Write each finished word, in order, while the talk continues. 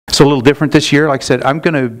So a little different this year. Like I said, I'm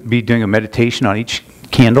going to be doing a meditation on each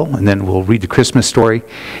candle, and then we'll read the Christmas story,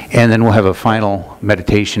 and then we'll have a final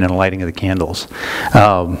meditation and lighting of the candles.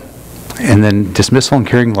 And then dismissal and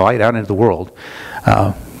carrying the light out into the world.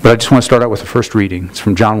 But I just want to start out with the first reading. It's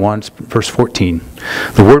from John 1, verse 14.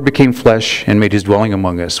 The Word became flesh and made his dwelling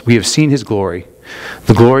among us. We have seen his glory,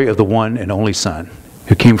 the glory of the one and only Son,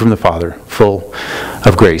 who came from the Father, full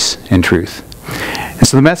of grace and truth. And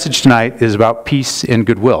so the message tonight is about peace and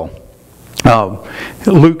goodwill.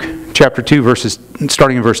 Luke chapter 2,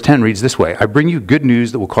 starting in verse 10, reads this way. I bring you good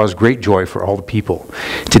news that will cause great joy for all the people.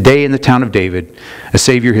 Today in the town of David, a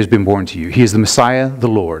Savior has been born to you. He is the Messiah, the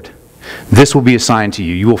Lord. This will be a sign to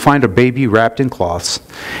you. You will find a baby wrapped in cloths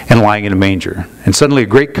and lying in a manger. And suddenly a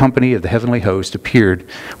great company of the heavenly host appeared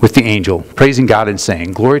with the angel, praising God and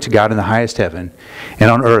saying, Glory to God in the highest heaven, and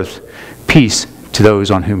on earth peace to those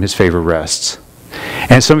on whom his favor rests.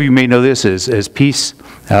 And some of you may know this as peace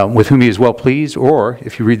with whom he is well pleased, or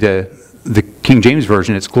if you read the King James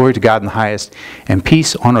Version, it's glory to God in the highest, and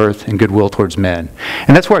peace on earth and goodwill towards men.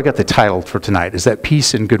 And that's where I got the title for tonight, is that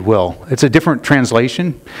peace and goodwill. It's a different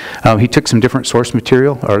translation. He took some different source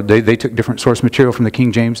material, or they took different source material from the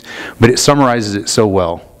King James, but it summarizes it so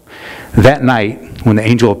well. That night, when the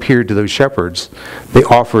angel appeared to those shepherds, they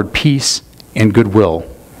offered peace and goodwill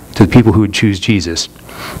to the people who would choose Jesus.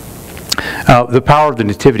 The power of the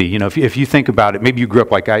nativity, if you think about it, maybe you grew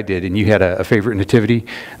up like I did and you had a favorite nativity.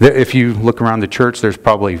 If you look around the church, there's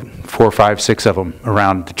probably 4, 5, 6 of them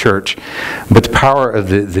around the church. But the power of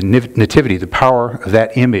the nativity, the power of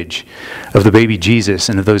that image of the baby Jesus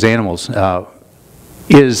and of those animals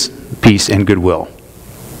is peace and goodwill.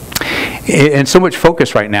 And so much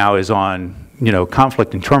focus right now is on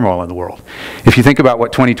conflict and turmoil in the world. If you think about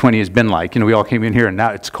what 2020 has been like, we all came in here and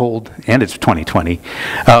now it's cold and it's 2020.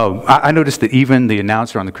 I noticed that even the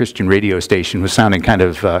announcer on the Christian radio station was sounding kind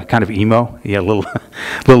of emo, a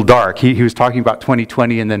little dark. He was talking about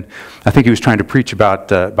 2020, and then I think he was trying to preach about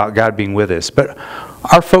God being with us. But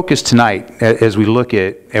our focus tonight, as we look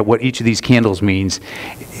at what each of these candles means,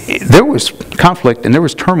 there was conflict and there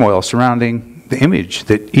was turmoil surrounding the image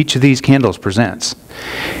that each of these candles presents.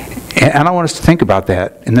 And I want us to think about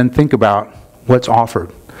that, and then think about what's offered.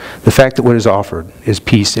 The fact that what is offered is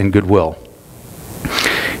peace and goodwill.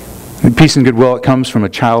 And peace and goodwill, it comes from a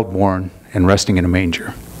child born and resting in a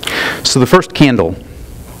manger. So the first candle,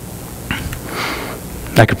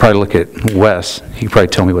 I could probably look at Wes. He could probably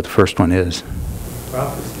tell me what the first one is.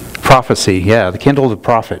 Prophecy, yeah, the candle of the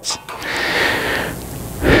prophets.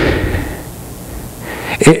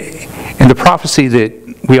 And the prophecy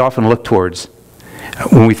that we often look towards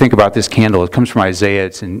when we think about this candle, it comes from Isaiah.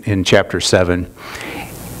 It's in chapter 7.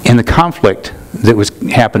 And the conflict that was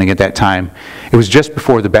happening at that time, it was just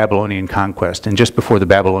before the Babylonian conquest and just before the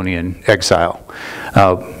Babylonian exile.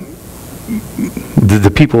 The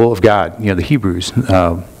people of God, the Hebrews,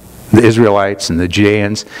 the Israelites and the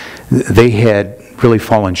Judeans, they had really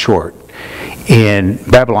fallen short. And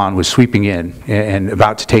Babylon was sweeping in and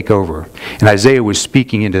about to take over. And Isaiah was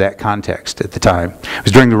speaking into that context at the time. It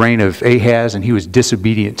was during the reign of Ahaz, and he was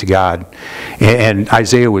disobedient to God. And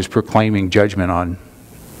Isaiah was proclaiming judgment on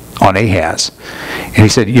Ahaz. And he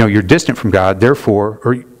said, you're distant from God, therefore,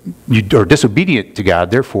 or you are disobedient to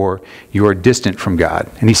God, therefore you are distant from God.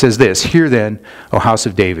 And he says this, Hear then, O house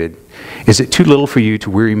of David, is it too little for you to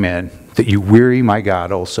weary men, that you weary my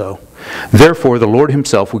God also? Therefore the Lord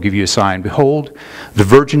himself will give you a sign. Behold, the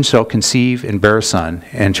virgin shall conceive and bear a son,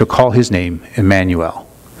 and shall call his name Emmanuel.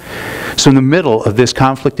 So in the middle of this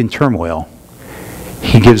conflict and turmoil,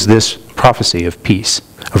 he gives this prophecy of peace.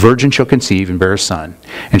 A virgin shall conceive and bear a son,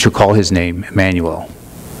 and shall call his name Emmanuel.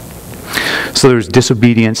 So there's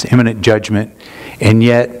disobedience, imminent judgment, and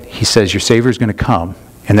yet he says your Savior is going to come,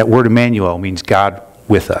 and that word Emmanuel means God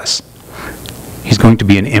with us. He's going to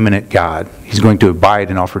be an imminent God. He's going to abide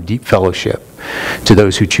and offer deep fellowship to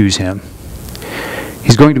those who choose him.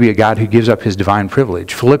 He's going to be a God who gives up his divine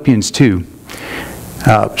privilege. Philippians 2,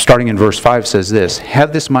 starting in verse 5, says this,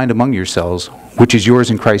 Have this mind among yourselves, which is yours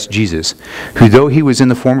in Christ Jesus, who though he was in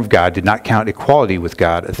the form of God, did not count equality with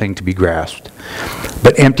God a thing to be grasped,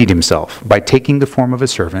 but emptied himself by taking the form of a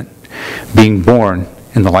servant, being born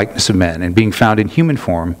in the likeness of men, and being found in human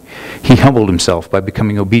form, he humbled himself by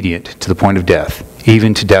becoming obedient to the point of death,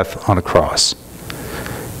 even to death on a cross.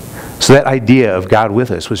 So that idea of God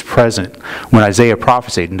with us was present when Isaiah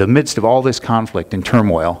prophesied in the midst of all this conflict and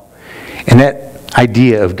turmoil. And that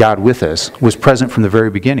idea of God with us was present from the very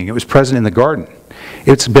beginning. It was present in the garden.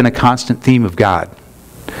 It's been a constant theme of God.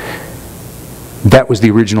 That was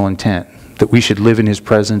the original intent. that we should live in his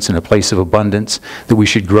presence in a place of abundance, that we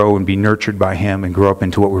should grow and be nurtured by him and grow up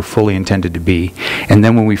into what we're fully intended to be. And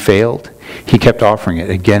then when we failed, he kept offering it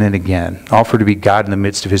again and again, offered to be God in the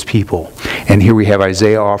midst of his people. And here we have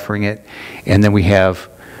Isaiah offering it, and then we have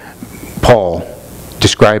Paul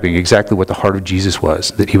describing exactly what the heart of Jesus was,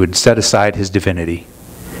 that he would set aside his divinity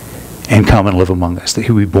and come and live among us, that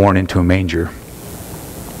he would be born into a manger.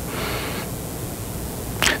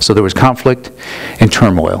 So there was conflict and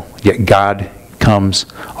turmoil, yet God comes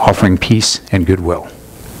offering peace and goodwill.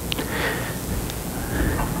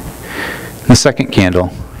 The second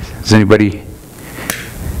candle, is anybody?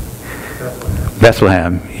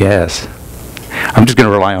 Bethlehem, yes. I'm just going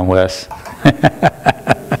to rely on Wes.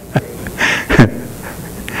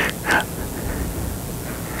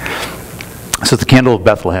 So it's the candle of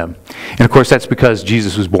Bethlehem. And of course that's because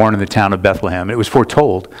Jesus was born in the town of Bethlehem. It was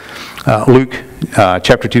foretold. Luke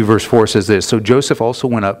chapter 2 verse 4 says this, "So Joseph also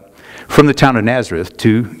went up from the town of Nazareth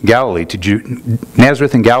to Galilee,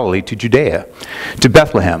 Nazareth and Galilee to Judea, to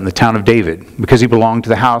Bethlehem, the town of David, because he belonged to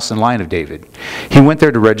the house and line of David. He went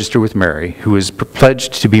there to register with Mary, who was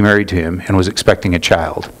pledged to be married to him and was expecting a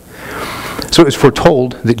child." So it was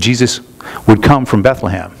foretold that Jesus would come from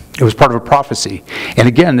Bethlehem. It was part of a prophecy. And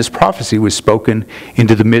again, this prophecy was spoken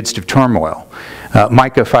into the midst of turmoil.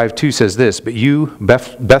 Micah 5:2 says this, "But you,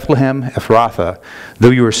 Bethlehem Ephrathah, though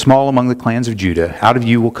you are small among the clans of Judah, out of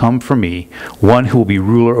you will come from me one who will be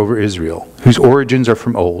ruler over Israel, whose origins are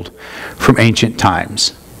from old, from ancient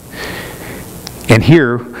times." And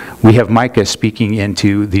here we have Micah speaking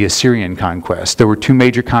into the Assyrian conquest. There were two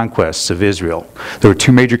major conquests of Israel. There were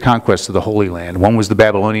two major conquests of the Holy Land. One was the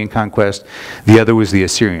Babylonian conquest, the other was the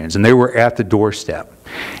Assyrians. And they were at the doorstep,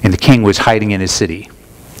 and the king was hiding in his city.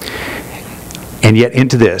 And yet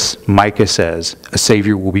into this, Micah says, a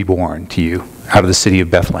Savior will be born to you out of the city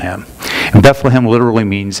of Bethlehem. And Bethlehem literally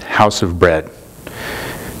means house of bread.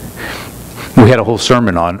 We had a whole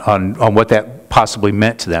sermon on what that possibly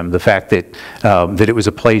meant to them, the fact that that it was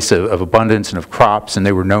a place of abundance and of crops, and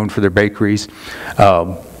they were known for their bakeries.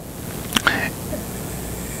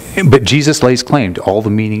 But Jesus lays claim to all the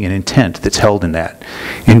meaning and intent that's held in that.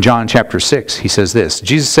 In John chapter 6, he says this,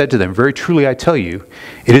 "Jesus said to them, 'Very truly I tell you,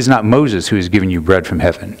 it is not Moses who has given you bread from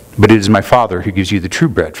heaven, but it is my Father who gives you the true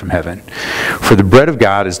bread from heaven. For the bread of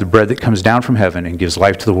God is the bread that comes down from heaven and gives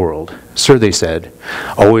life to the world.' 'Sir,' they said,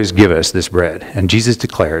 'always give us this bread.' And Jesus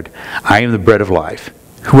declared, 'I am the bread of life.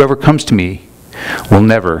 Whoever comes to me will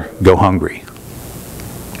never go hungry.'"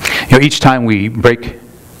 You know, each time we break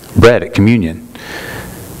bread at communion,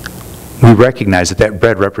 we recognize that that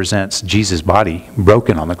bread represents Jesus' body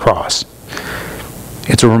broken on the cross.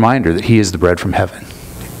 It's a reminder that he is the bread from heaven.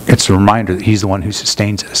 It's a reminder that he's the one who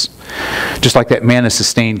sustains us. Just like that manna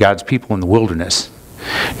sustained God's people in the wilderness,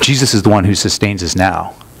 Jesus is the one who sustains us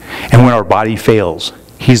now. And when our body fails,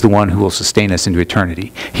 he's the one who will sustain us into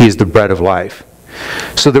eternity. He is the bread of life.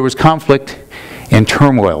 So there was conflict and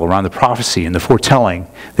turmoil around the prophecy and the foretelling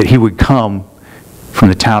that he would come from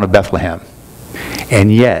the town of Bethlehem.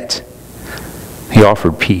 And yet, he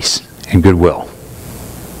offered peace and goodwill.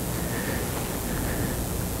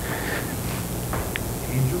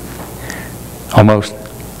 Almost.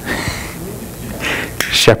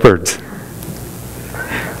 Shepherds.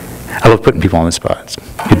 I love putting people on the spot.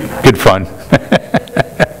 It's good fun.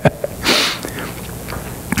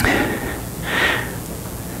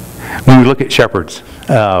 When we look at shepherds,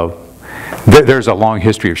 there's a long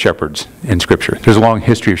history of shepherds in Scripture. There's a long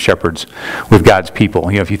history of shepherds with God's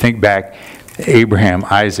people. You know, if you think back, Abraham,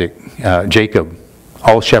 Isaac, Jacob,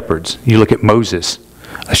 all shepherds. You look at Moses,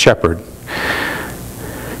 a shepherd.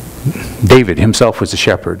 David himself was a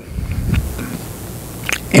shepherd.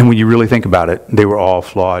 And when you really think about it, they were all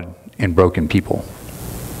flawed and broken people.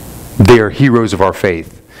 They are heroes of our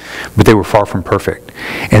faith, but they were far from perfect.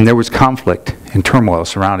 And there was conflict and turmoil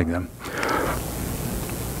surrounding them.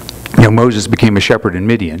 You know, Moses became a shepherd in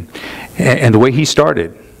Midian, and the way he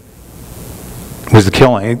started was the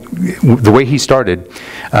killing. The way he started,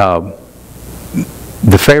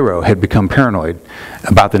 the Pharaoh had become paranoid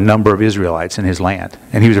about the number of Israelites in his land,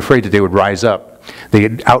 and he was afraid that they would rise up. They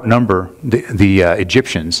would outnumber the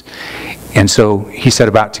Egyptians, and so he set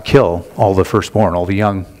about to kill all the firstborn, all the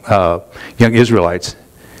young Israelites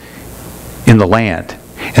in the land.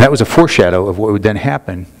 And that was a foreshadow of what would then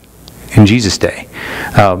happen in Jesus' day.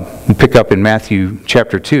 We pick up in Matthew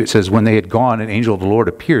chapter 2. It says, when they had gone, an angel of the Lord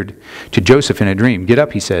appeared to Joseph in a dream. Get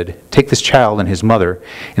up, he said, take this child and his mother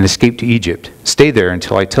and escape to Egypt. Stay there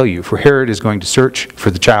until I tell you, for Herod is going to search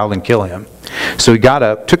for the child and kill him. So he got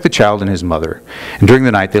up, took the child and his mother, and during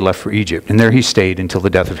the night they left for Egypt. And there he stayed until the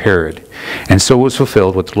death of Herod. And so was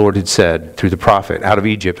fulfilled what the Lord had said through the prophet, out of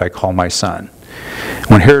Egypt I call my son.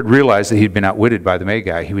 When Herod realized that he had been outwitted by the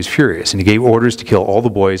Magi, he was furious, and he gave orders to kill all the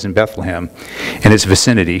boys in Bethlehem and its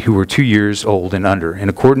vicinity who were 2 years old and under, in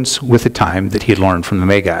accordance with the time that he had learned from the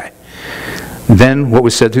Magi. Then what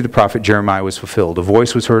was said through the prophet Jeremiah was fulfilled. A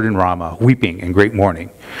voice was heard in Ramah, weeping in great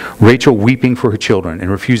mourning, Rachel weeping for her children and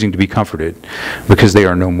refusing to be comforted, because they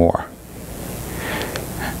are no more.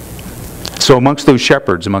 So amongst those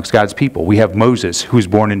shepherds, amongst God's people, we have Moses, who was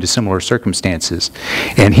born into similar circumstances.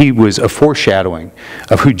 And he was a foreshadowing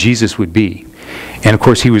of who Jesus would be. And of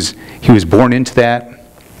course, he was born into that.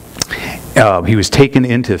 He was taken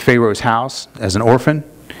into Pharaoh's house as an orphan.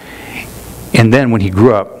 And then when he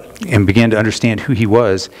grew up and began to understand who he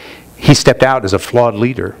was, he stepped out as a flawed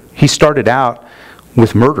leader. He started out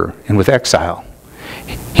with murder and with exile.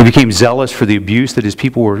 He became zealous for the abuse that his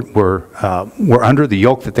people were under, the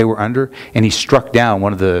yoke that they were under, and he struck down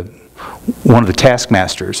one of the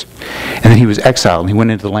taskmasters. And then he was exiled, and he went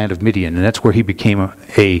into the land of Midian, and that's where he became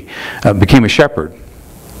a shepherd.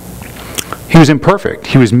 He was imperfect.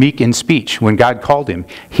 He was meek in speech. When God called him,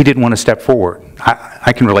 he didn't want to step forward.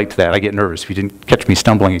 I can relate to that. I get nervous if you didn't catch me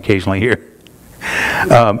stumbling occasionally here.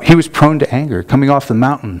 He was prone to anger, coming off the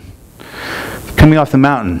mountain,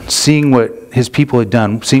 seeing what his people had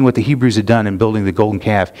done, seeing what the Hebrews had done in building the golden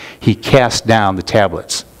calf. He cast down the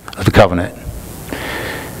tablets of the covenant.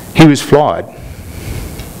 He was flawed.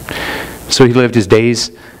 So he lived his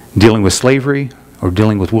days dealing with slavery or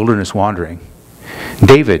dealing with wilderness wandering.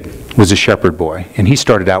 David was a shepherd boy, and he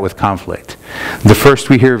started out with conflict. The first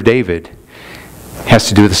we hear of David has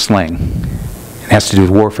to do with a sling. It has to do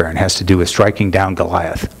with warfare, and has to do with striking down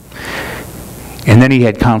Goliath. And then he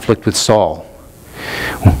had conflict with Saul.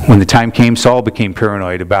 When the time came, Saul became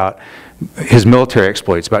paranoid about his military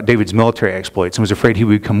exploits, about David's military exploits, and was afraid he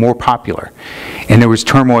would become more popular. And there was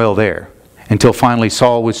turmoil there, until finally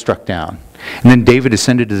Saul was struck down. And then David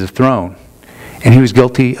ascended to the throne, and he was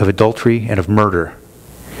guilty of adultery and of murder.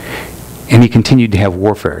 And he continued to have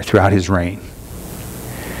warfare throughout his reign.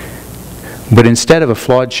 But instead of a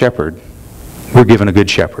flawed shepherd, we're given a good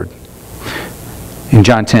shepherd. In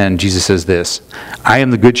John 10, Jesus says this, I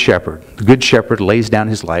am the good shepherd. The good shepherd lays down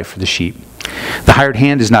his life for the sheep. The hired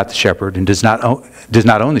hand is not the shepherd and does not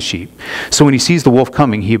own the sheep. So when he sees the wolf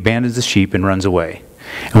coming, he abandons the sheep and runs away.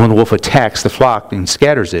 And when the wolf attacks the flock and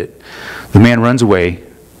scatters it, the man runs away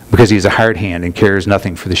because he is a hired hand and cares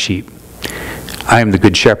nothing for the sheep. I am the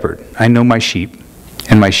good shepherd. I know my sheep,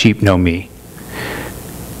 and my sheep know me.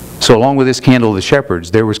 So along with this candle of the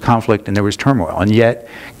shepherds, there was conflict and there was turmoil. And yet,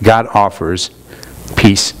 God offers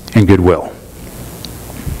peace and goodwill.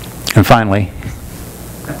 And finally,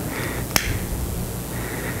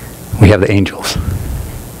 we have the angels.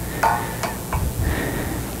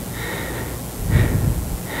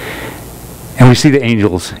 And we see the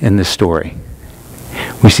angels in this story.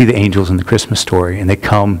 We see the angels in the Christmas story, and they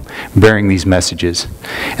come bearing these messages.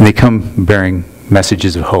 And they come bearing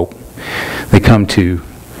messages of hope. They come to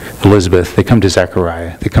Elizabeth, they come to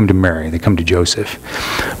Zechariah, they come to Mary, they come to Joseph.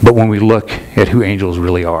 But when we look at who angels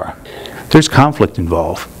really are, there's conflict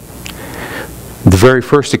involved. The very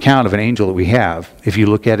first account of an angel that we have, if you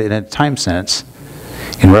look at it in a time sense,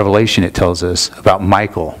 in Revelation it tells us about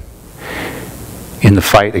Michael in the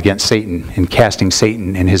fight against Satan and casting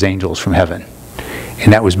Satan and his angels from heaven.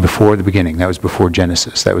 And that was before the beginning. That was before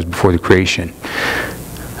Genesis. That was before the creation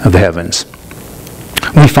of the heavens.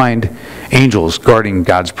 We find angels guarding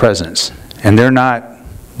God's presence. And they're not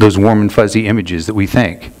those warm and fuzzy images that we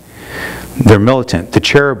think. They're militant. The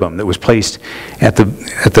cherubim that was placed at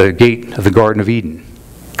the gate of the Garden of Eden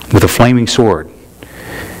with a flaming sword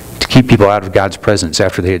to keep people out of God's presence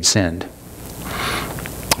after they had sinned.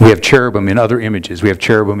 We have cherubim in other images. We have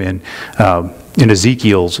cherubim in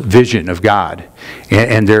Ezekiel's vision of God.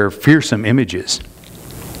 And they're fearsome images.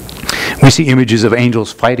 We see images of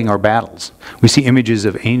angels fighting our battles. We see images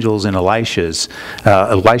of angels in Elisha's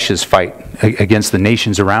fight against the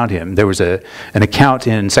nations around him. There was an account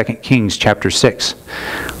in 2 Kings chapter 6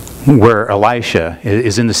 where Elisha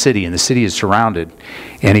is in the city, and the city is surrounded.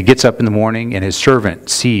 And he gets up in the morning, and his servant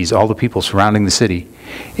sees all the people surrounding the city,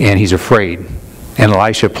 and he's afraid. And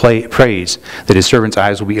Elisha prays that his servant's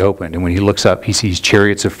eyes will be opened. And when he looks up, he sees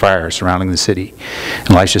chariots of fire surrounding the city.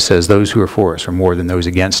 And Elisha says, those who are for us are more than those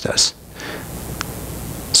against us.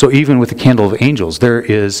 So even with the candle of angels, there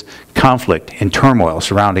is conflict and turmoil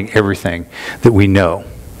surrounding everything that we know.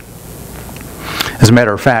 As a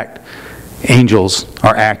matter of fact, angels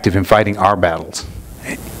are active in fighting our battles.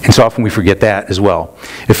 And so often we forget that as well.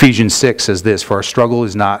 Ephesians 6 says this, "For our struggle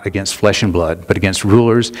is not against flesh and blood, but against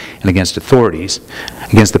rulers and against authorities,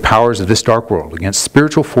 against the powers of this dark world, against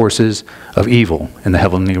spiritual forces of evil in the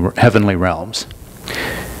heavenly realms."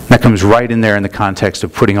 That comes right in there in the context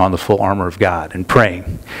of putting on the full armor of God and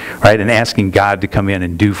praying, right? And asking God to come in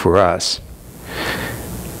and do for us.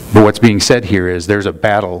 But what's being said here is there's a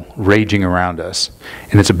battle raging around us.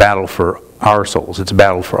 And it's a battle for our souls. It's a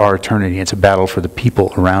battle for our eternity. It's a battle for the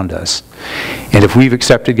people around us. And if we've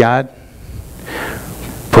accepted God,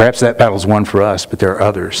 perhaps that battle's won for us, but there are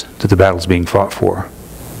others that the battle's being fought for.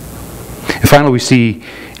 And finally, we see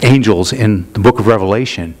angels in the book of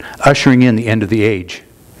Revelation ushering in the end of the age.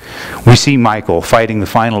 We see Michael fighting the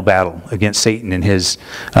final battle against Satan and his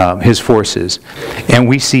forces. And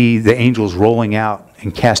we see the angels rolling out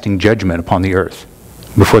and casting judgment upon the earth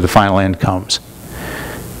before the final end comes.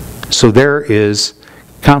 So there is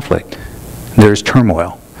conflict. There's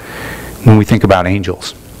turmoil when we think about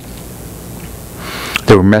angels.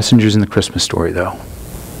 There were messengers in the Christmas story, though.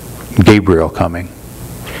 Gabriel coming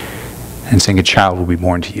and saying a child will be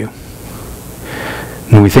born to you.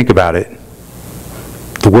 When we think about it,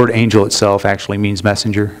 the word angel itself actually means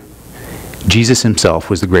messenger. Jesus himself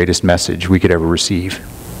was the greatest message we could ever receive.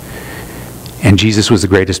 And Jesus was the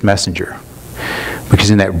greatest messenger.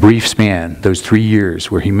 Because in that brief span, those 3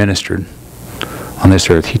 years where he ministered on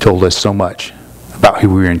this earth, he told us so much about who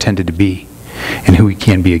we were intended to be and who we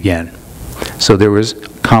can be again. So there was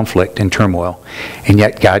conflict and turmoil, and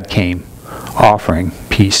yet God came offering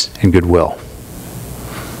peace and goodwill.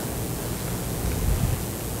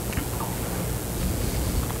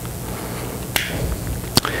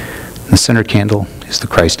 The center candle is the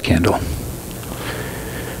Christ candle,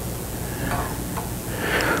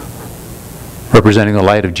 representing the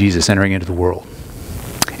light of Jesus entering into the world.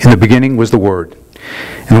 In the beginning was the Word,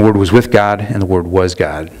 and the Word was with God, and the Word was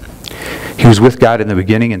God. He was with God in the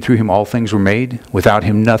beginning, and through him all things were made. Without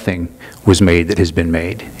him nothing was made that has been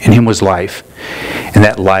made. In him was life, and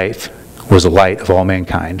that life was the light of all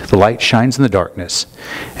mankind. The light shines in the darkness,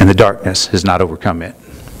 and the darkness has not overcome it.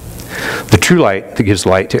 The true light that gives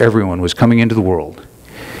light to everyone was coming into the world.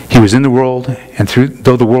 He was in the world, and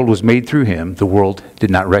though the world was made through him, the world did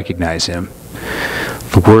not recognize him.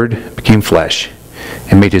 The Word became flesh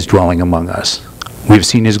and made his dwelling among us. We have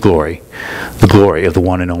seen his glory, the glory of the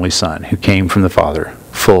one and only Son, who came from the Father,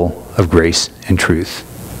 full of grace and truth.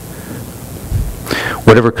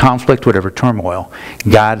 Whatever conflict, whatever turmoil,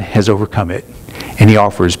 God has overcome it, and he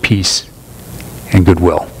offers peace and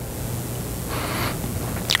goodwill.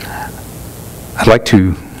 I'd like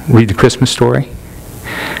to read the Christmas story.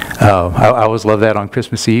 I always love that on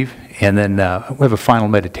Christmas Eve. And then we have a final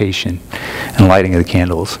meditation and lighting of the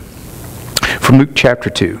candles. From Luke chapter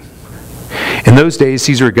 2. In those days,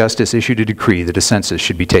 Caesar Augustus issued a decree that a census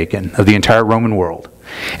should be taken of the entire Roman world,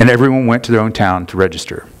 and everyone went to their own town to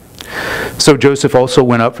register. So Joseph also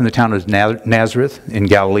went up from the town of Nazareth in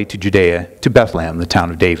Galilee to Judea, to Bethlehem, the town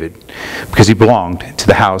of David, because he belonged to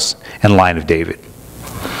the house and line of David.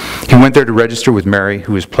 He went there to register with Mary,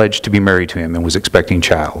 who was pledged to be married to him and was expecting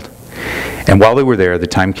child. And while they were there, the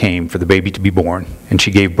time came for the baby to be born, and she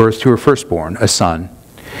gave birth to her firstborn, a son.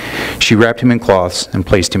 She wrapped him in cloths and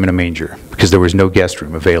placed him in a manger, because there was no guest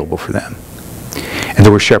room available for them. And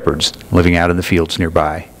there were shepherds living out in the fields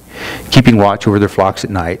nearby, keeping watch over their flocks at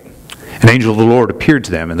night. An angel of the Lord appeared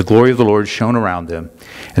to them, and the glory of the Lord shone around them,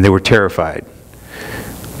 and they were terrified.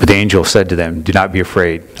 But the angel said to them, "Do not be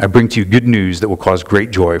afraid. I bring to you good news that will cause great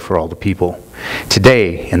joy for all the people.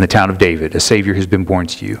 Today, in the town of David, a Savior has been born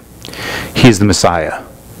to you. He is the Messiah,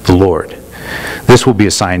 the Lord. This will be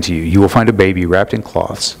a sign to you. You will find a baby wrapped in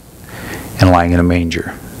cloths and lying in a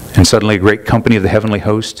manger." And suddenly a great company of the heavenly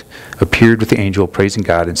host appeared with the angel, praising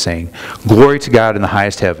God and saying, "Glory to God in the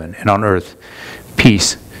highest heaven, and on earth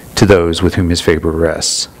peace to those with whom his favor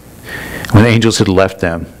rests." When the angels had left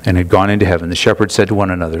them and had gone into heaven, the shepherds said to one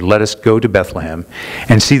another, "Let us go to Bethlehem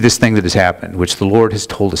and see this thing that has happened, which the Lord has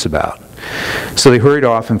told us about." So they hurried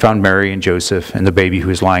off and found Mary and Joseph and the baby who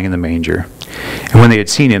was lying in the manger. And when they had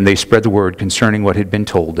seen him, they spread the word concerning what had been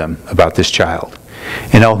told them about this child.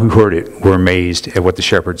 And all who heard it were amazed at what the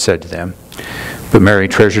shepherds said to them. But Mary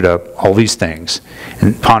treasured up all these things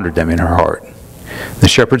and pondered them in her heart. The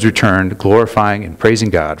shepherds returned, glorifying and praising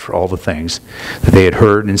God for all the things that they had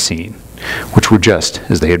heard and seen, which were just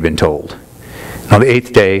as they had been told. And on the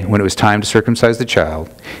 8th day, when it was time to circumcise the child,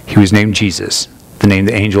 he was named Jesus, the name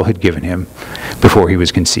the angel had given him before he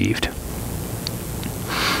was conceived.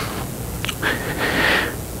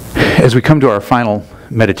 As we come to our final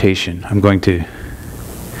meditation, I'm going to...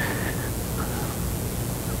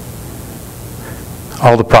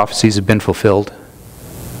 All the prophecies have been fulfilled.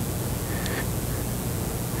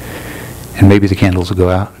 And maybe the candles will go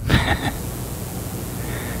out.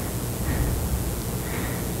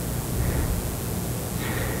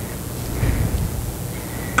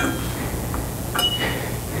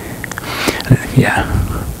 Yeah.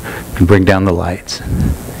 And bring down the lights.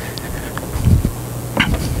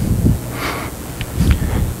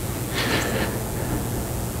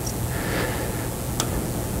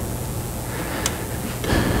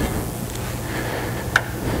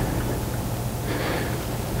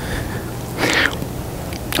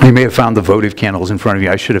 You may have found the votive candles in front of you.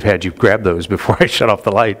 I should have had you grab those before I shut off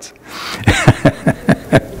the lights.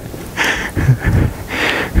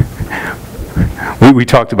 we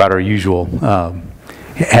talked about our usual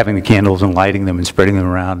having the candles and lighting them and spreading them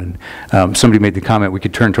around. And somebody made the comment we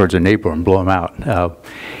could turn towards our neighbor and blow them out.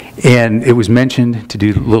 And it was mentioned to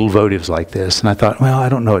do little votives like this. And I thought, well, I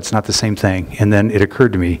don't know. It's not the same thing. And then it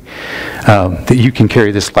occurred to me that you can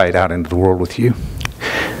carry this light out into the world with you.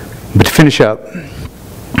 But to finish up,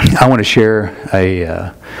 I want to share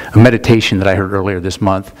a meditation that I heard earlier this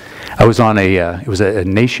month. I was on it was a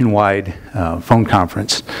nationwide phone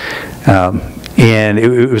conference, and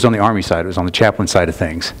it was on the Army side. It was on the chaplain side of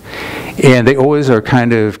things. And they always are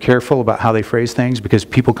kind of careful about how they phrase things because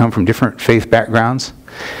people come from different faith backgrounds.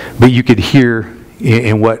 But you could hear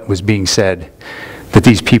in what was being said that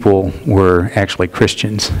these people were actually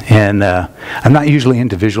Christians. And I'm not usually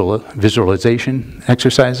into visualization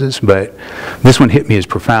exercises, but this one hit me as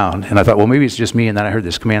profound. And I thought, well, maybe it's just me. And then I heard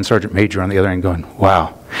this command sergeant major on the other end going,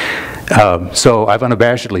 wow. So I've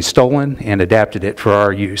unabashedly stolen and adapted it for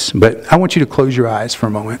our use. But I want you to close your eyes for a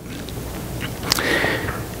moment.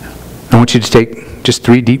 I want you to take just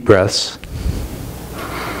 3 deep breaths.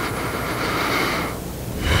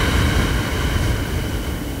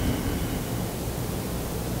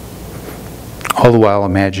 All the while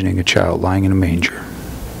imagining a child lying in a manger.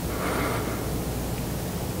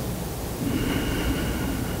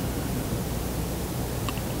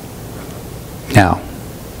 Now,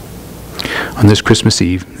 on this Christmas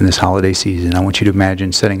Eve, in this holiday season, I want you to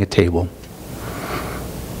imagine setting a table.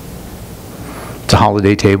 It's a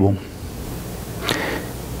holiday table.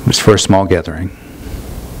 It's for a small gathering.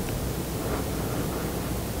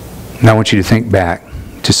 And I want you to think back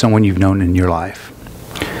to someone you've known in your life,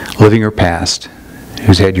 living or past,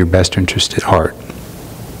 who's had your best interest at heart.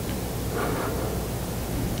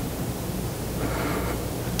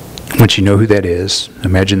 Once you know who that is,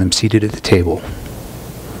 imagine them seated at the table.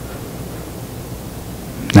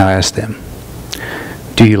 Now ask them,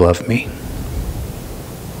 do you love me?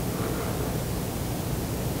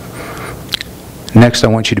 Next, I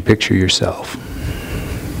want you to picture yourself.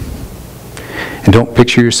 And don't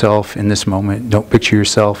picture yourself in this moment. Don't picture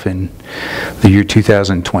yourself in the year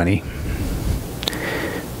 2020.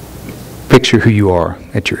 Picture who you are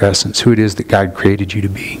at your essence, who it is that God created you to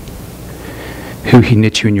be, who He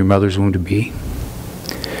knit you in your mother's womb to be,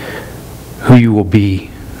 who you will be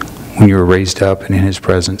when you are raised up and in His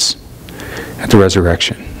presence at the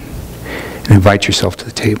resurrection. And invite yourself to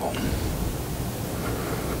the table.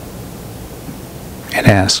 And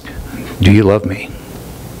ask, do you love me?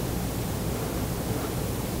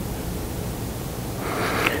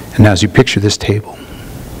 And now as you picture this table,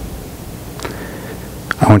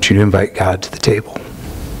 I want you to invite God to the table.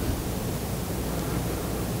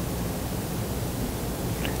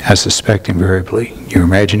 I suspect invariably you're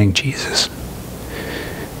imagining Jesus.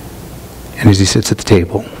 And as He sits at the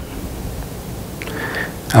table,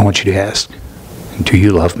 I want you to ask, do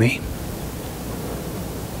you love me?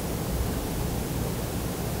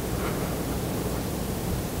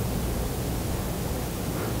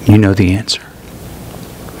 You know the answer.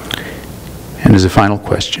 And as a final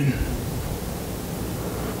question,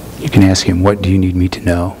 you can ask Him, what do you need me to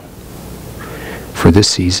know for this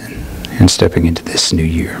season and stepping into this new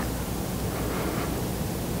year?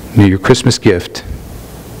 May your Christmas gift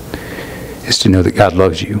is to know that God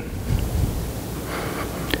loves you.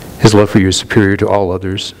 His love for you is superior to all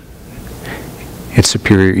others. It's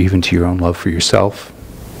superior even to your own love for yourself.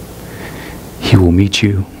 He will meet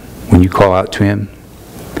you when you call out to Him.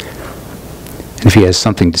 And if He has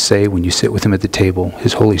something to say when you sit with Him at the table,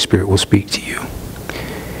 His Holy Spirit will speak to you.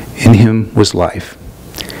 In Him was life,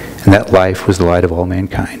 and that life was the light of all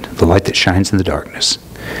mankind, the light that shines in the darkness,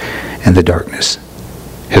 and the darkness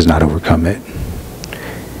has not overcome it.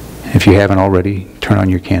 If you haven't already, turn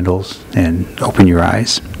on your candles and open your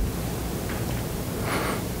eyes.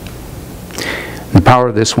 The power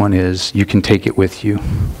of this one is you can take it with you.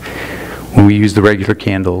 When we use the regular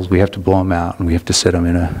candles, we have to blow them out and we have to set them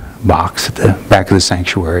in a box at the back of the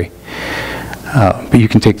sanctuary. But you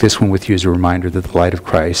can take this one with you as a reminder that the light of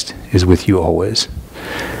Christ is with you always.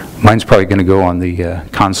 Mine's probably going to go on the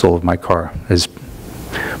console of my car. As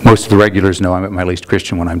most of the regulars know, I'm at my least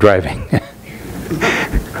Christian when I'm driving.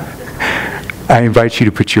 I invite you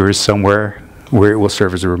to put yours somewhere where it will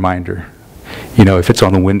serve as a reminder. You know, if it's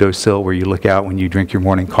on the windowsill where you look out when you drink your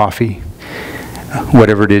morning coffee,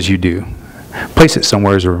 whatever it is you do, place it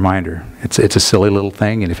somewhere as a reminder. It's a silly little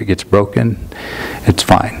thing, and if it gets broken, it's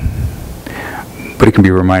fine. But it can be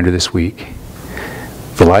a reminder this week.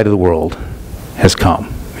 The light of the world has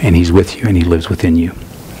come, and he's with you, and he lives within you.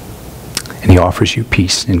 And he offers you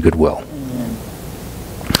peace and goodwill.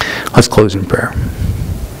 Let's close in prayer.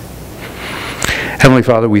 Heavenly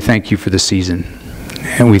Father, we thank you for the season,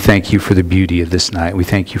 and we thank you for the beauty of this night. We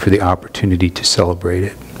thank you for the opportunity to celebrate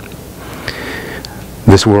it.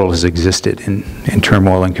 This world has existed in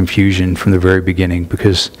turmoil and confusion from the very beginning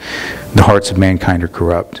because the hearts of mankind are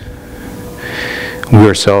corrupt. We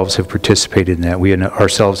ourselves have participated in that. We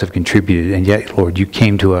ourselves have contributed, and yet, Lord, you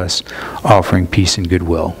came to us offering peace and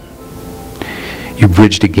goodwill. You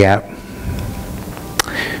bridged a gap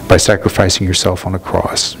by sacrificing yourself on a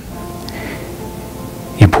cross.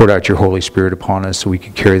 You poured out your Holy Spirit upon us so we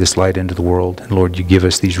could carry this light into the world. And Lord, you give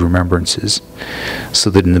us these remembrances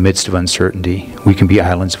so that in the midst of uncertainty, we can be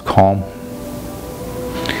islands of calm.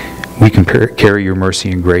 We can carry your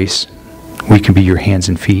mercy and grace. We can be your hands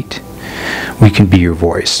and feet. We can be your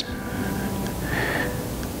voice.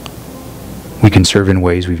 We can serve in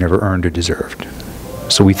ways we've never earned or deserved.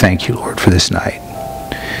 So we thank you, Lord, for this night.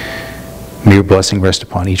 May your blessing rest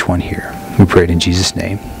upon each one here. We pray it in Jesus'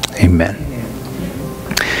 name. Amen.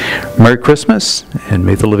 Merry Christmas, and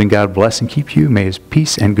may the living God bless and keep you. May his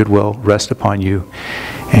peace and goodwill rest upon you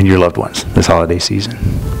and your loved ones this holiday season.